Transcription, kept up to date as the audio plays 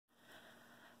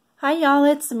Hi y'all,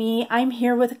 it's me. I'm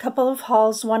here with a couple of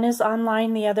hauls. One is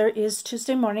online, the other is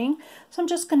Tuesday morning. So I'm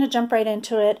just going to jump right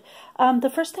into it.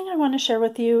 The first thing I want to share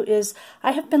with you is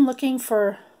I have been looking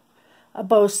for a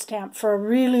bow stamp for a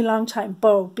really long time.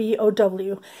 Bow,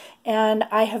 B-O-W. And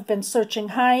I have been searching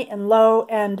high and low,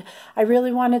 and I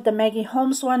really wanted the Maggie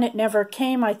Holmes one. It never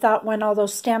came. I thought when all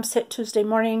those stamps hit Tuesday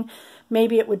morning,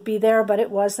 maybe it would be there, but it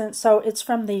wasn't. So it's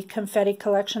from the confetti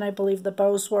collection, I believe the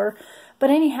bows were. But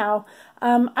anyhow,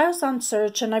 I was on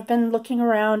search, and I've been looking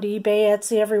around eBay,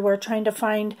 Etsy, everywhere, trying to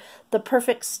find the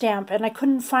perfect stamp, and I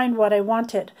couldn't find what I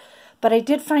wanted. But I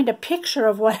did find a picture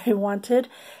of what I wanted,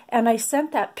 and I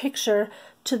sent that picture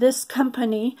to this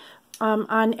company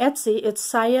on Etsy. It's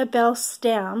Saya Bell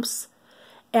Stamps,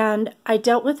 and I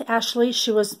dealt with Ashley.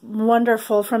 She was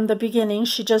wonderful from the beginning.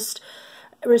 She just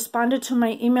responded to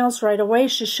my emails right away.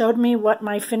 She showed me what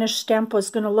my finished stamp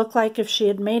was going to look like if she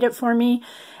had made it for me.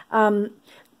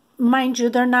 Mind you,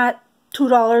 they're not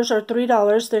 $2 or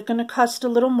 $3. They're going to cost a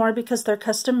little more because they're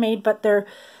custom made, but they're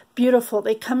beautiful.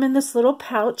 They come in this little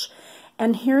pouch,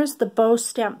 and here's the bow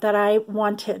stamp that I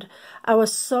wanted. I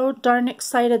was so darn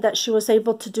excited that she was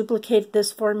able to duplicate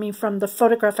this for me from the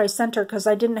photograph I sent her, because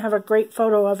I didn't have a great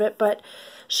photo of it, but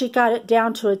she got it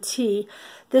down to a T.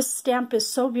 This stamp is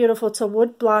so beautiful. It's a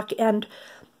wood block, and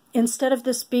instead of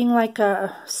this being like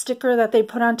a sticker that they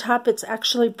put on top, it's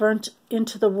actually burnt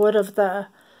into the wood of the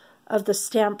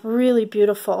stamp. Really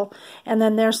beautiful. And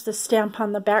then there's the stamp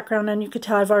on the background, and you could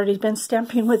tell I've already been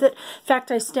stamping with it. In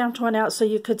fact, I stamped one out so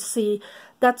you could see.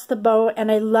 That's the bow,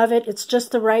 and I love it. It's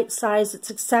just the right size. It's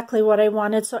exactly what I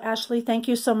wanted. So Ashley, thank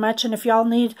you so much. And if y'all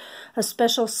need a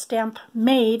special stamp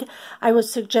made, I would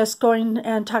suggest going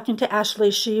and talking to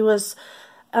Ashley. She was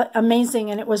amazing,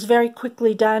 and it was very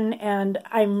quickly done, and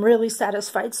I'm really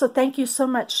satisfied. So thank you so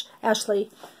much, Ashley.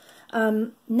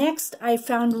 Next, I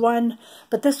found one,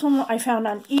 but this one I found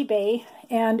on eBay,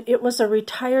 and it was a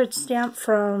retired stamp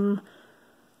from,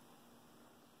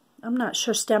 I'm not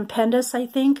sure, Stampendous, I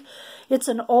think. It's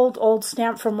an old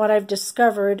stamp from what I've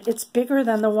discovered. It's bigger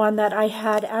than the one that I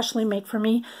had Ashley make for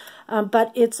me,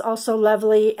 but it's also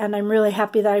lovely, and I'm really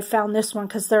happy that I found this one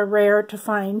because they're rare to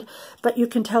find, but you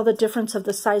can tell the difference of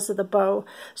the size of the bow.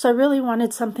 So I really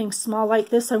wanted something small like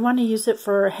this. I want to use it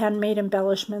for handmade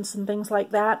embellishments and things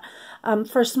like that.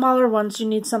 For smaller ones, you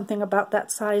need something about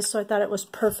that size, so I thought it was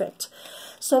perfect.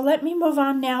 So let me move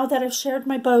on now that I've shared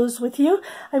my bows with you.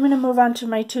 I'm going to move on to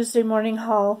my Tuesday morning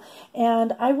haul,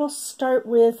 and I will start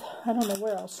with, I don't know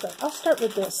where I'll start. I'll start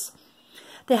with this.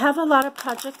 They have a lot of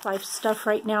Project Life stuff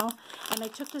right now, and I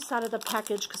took this out of the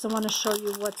package because I want to show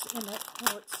you what's in it.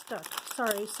 Oh, it's stuck.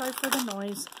 Sorry for the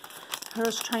noise. I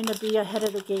was trying to be ahead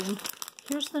of the game.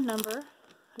 Here's the number,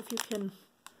 if you can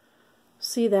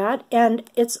see that, and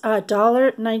it's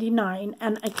 $1.99,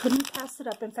 and I couldn't pass it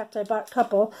up. In fact, I bought a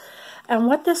couple, and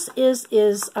what this is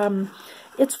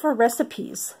it's for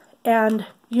recipes, and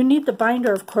you need the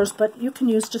binder, of course, but you can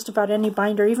use just about any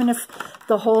binder. Even if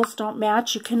the holes don't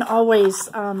match, you can always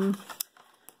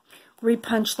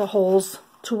repunch the holes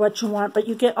to what you want, but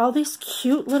you get all these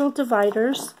cute little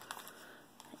dividers,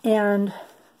 and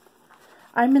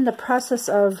I'm in the process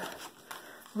of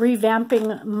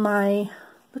revamping my,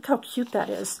 look how cute that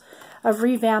is, of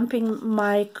revamping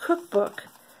my cookbook.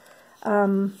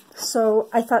 So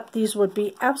I thought these would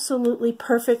be absolutely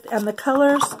perfect, and the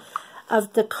colors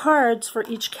of the cards for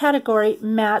each category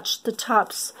match the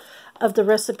tops of the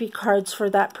recipe cards for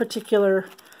that particular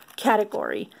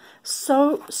category.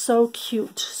 So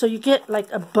cute. So you get like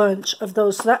a bunch of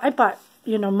those. So I bought,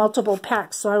 you know, multiple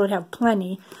packs so I would have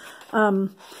plenty. And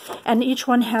each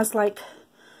one has like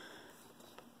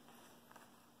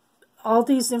all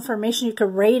these information. You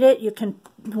can rate it, you can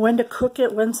when to cook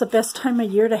it, when's the best time of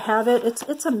year to have it.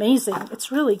 It's amazing.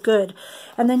 It's really good.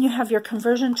 And then you have your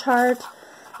conversion chart,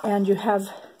 and you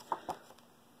have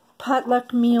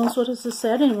potluck meals. What does this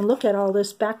say? I didn't even look at all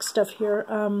this back stuff here.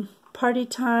 Party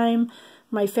time,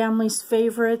 my family's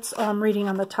favorites. Oh, I'm reading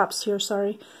on the tops here,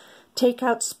 sorry.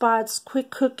 Takeout spots,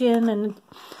 quick cooking, and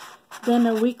then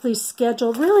a weekly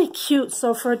schedule. Really cute.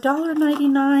 So for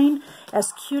 $1.99,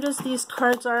 as cute as these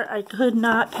cards are, I could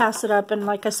not pass it up. And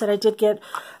like I said, I did get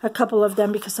a couple of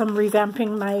them because I'm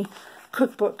revamping my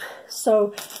cookbook.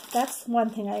 So that's one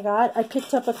thing I got. I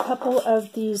picked up a couple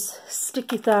of these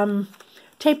sticky thumb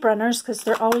tape runners because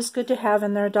they're always good to have,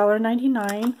 and they're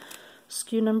 $1.99.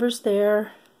 SKU numbers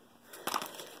there.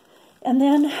 And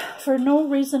then, for no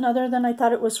reason other than I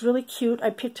thought it was really cute, I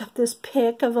picked up this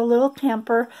pic of a little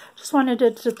camper. Just wanted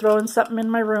it to throw in something in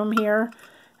my room here.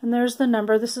 And there's the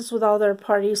number. This is with all their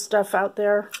party stuff out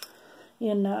there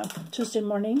in Tuesday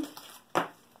morning.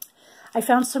 I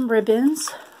found some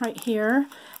ribbons right here,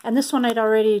 And this one I'd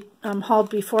already hauled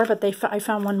before, but I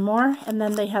found one more. And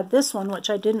then they had this one, which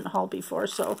I didn't haul before.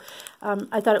 So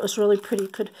I thought it was really pretty.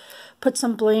 Could put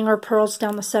some bling or pearls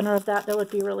down the center of that. That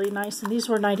would be really nice. And these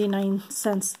were 99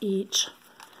 cents each.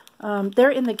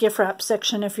 They're in the gift wrap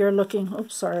section if you're looking.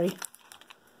 Oops, sorry.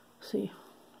 Let's see.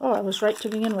 Oh, I was right to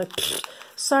begin with.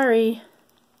 Sorry.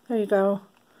 There you go.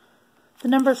 The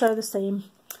numbers are the same.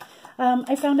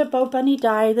 I found a Bow Bunny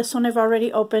die. This one I've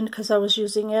already opened because I was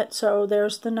using it. So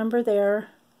there's the number there.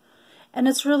 And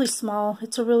it's really small.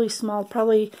 It's a really small,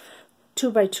 probably 2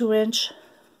 by 2 inch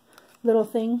little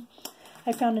thing.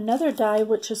 I found another die,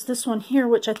 which is this one here,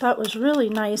 which I thought was really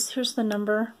nice. Here's the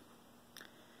number.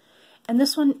 And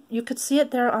this one, you could see it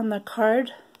there on the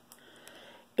card.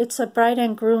 It's a bride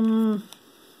and groom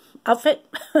outfit.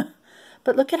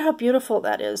 But look at how beautiful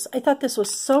that is. I thought this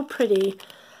was so pretty.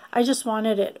 I just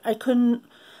wanted it. I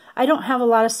don't have a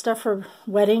lot of stuff for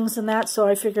weddings and that, so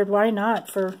I figured why not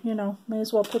for, you know, may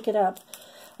as well pick it up.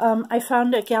 I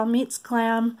found a Gal Meets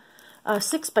Glam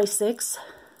 6 by 6.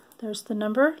 There's the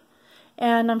number.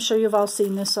 And I'm sure you've all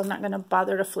seen this, so I'm not going to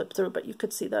bother to flip through, but you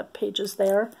could see the pages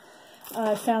there.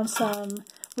 I found some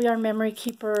We Are Memory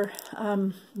Keeper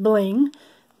bling.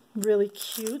 Really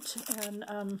cute. And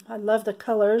I love the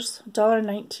colors.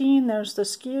 $1.19. There's the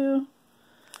SKU.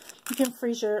 You can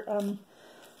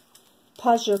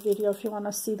pause your video if you want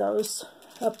to see those,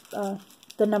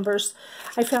 the numbers.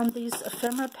 I found these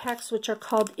ephemera packs, which are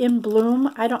called In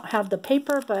Bloom. I don't have the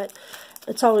paper, but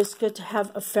it's always good to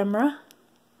have ephemera,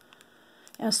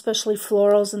 especially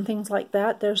florals and things like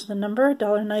that. There's the number,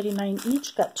 $1.99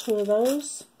 each. Got 2 of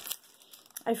those.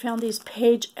 I found these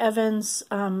Paige Evans,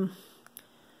 what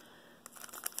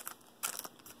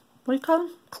do you call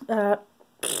them?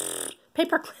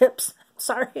 Paper clips.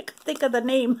 Sorry, I couldn't think of the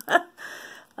name.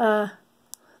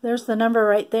 There's the number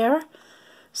right there.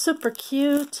 Super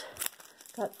cute.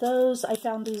 Got those. I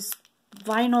found these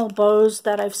vinyl bows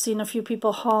that I've seen a few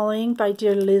people hauling by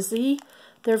Dear Lizzie.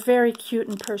 They're very cute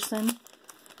in person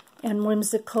and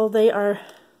whimsical. They are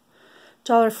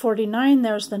 $1.49.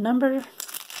 There's the number.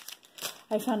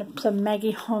 I found some Maggie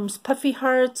Holmes Puffy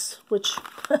Hearts, which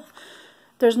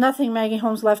there's nothing Maggie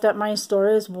Holmes left at my store.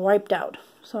 It is wiped out.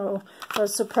 So I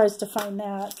was surprised to find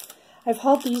that. I've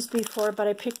hauled these before, but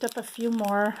I picked up a few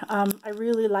more. I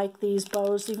really like these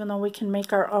bows, even though we can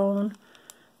make our own.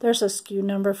 There's a SKU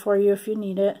number for you if you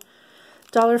need it.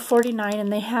 $1.49,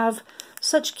 and they have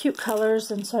such cute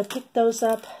colors, and so I picked those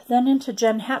up. Then into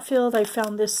Jen Hatfield, I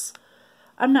found this.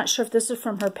 I'm not sure if this is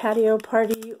from her patio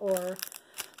party or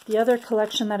the other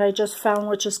collection that I just found,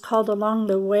 which is called Along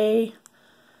the Way.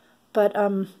 But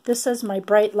this says My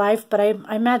Bright Life, but I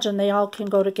imagine they all can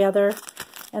go together.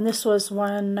 And this was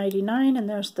 $1.99, and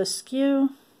there's the SKU.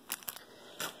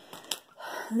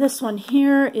 This one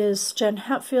here is Jen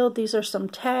Hatfield. These are some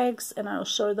tags, and I'll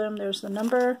show them. There's the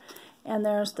number, and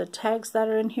there's the tags that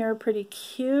are in here. Pretty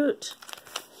cute.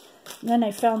 And then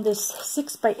I found this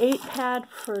 6 by 8 pad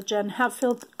for Jen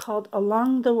Hatfield called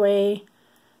Along the Way.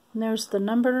 And there's the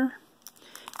number.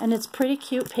 And it's pretty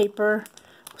cute paper,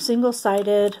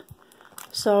 single-sided.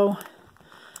 So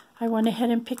I went ahead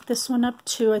and picked this one up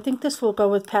too. I think this will go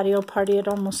with patio party. It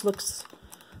almost looks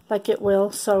like it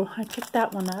will. So I picked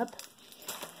that one up.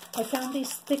 I found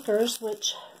these stickers,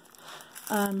 which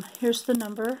here's the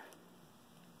number.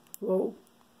 Whoa.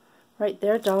 Right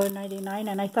there, $1.99.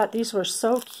 And I thought these were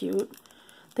so cute.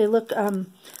 They look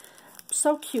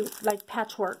so cute, like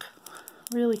patchwork.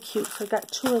 Really cute. So I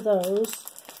got 2 of those.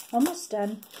 Almost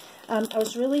done. I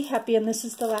was really happy, and this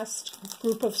is the last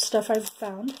group of stuff I've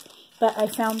found. But I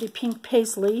found the Pink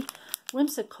Paisley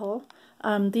Whimsical.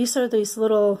 These are these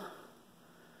little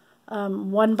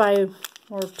 1 by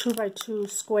or 2 by 2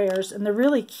 squares, and they're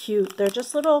really cute. They're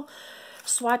just little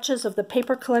swatches of the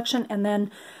paper collection, and then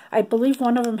I believe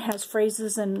one of them has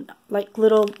phrases and like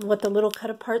what the little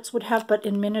cut-aparts would have, but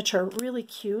in miniature. Really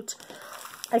cute.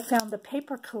 I found the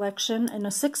paper collection in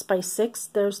a 6 by 6.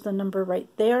 There's the number right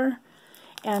there.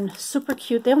 And super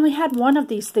cute. They only had 1 of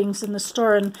these things in the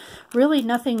store, and really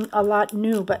nothing a lot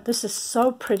new, but this is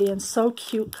so pretty and so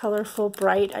cute, colorful,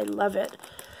 bright. I love it.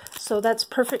 So that's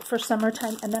perfect for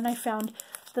summertime. And then I found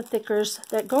the thickers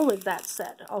that go with that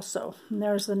set also. And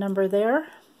there's the number there.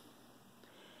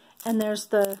 And there's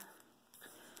the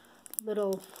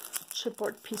little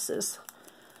chipboard pieces.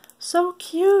 So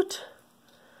cute.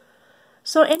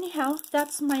 So anyhow,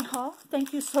 that's my haul.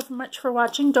 Thank you so much for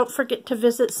watching. Don't forget to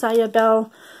visit Saya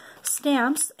Belle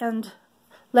Stamps and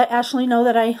let Ashley know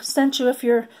that I sent you if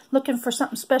you're looking for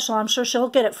something special. I'm sure she'll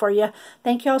get it for you.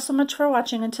 Thank you all so much for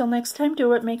watching. Until next time, do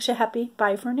what makes you happy.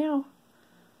 Bye for now.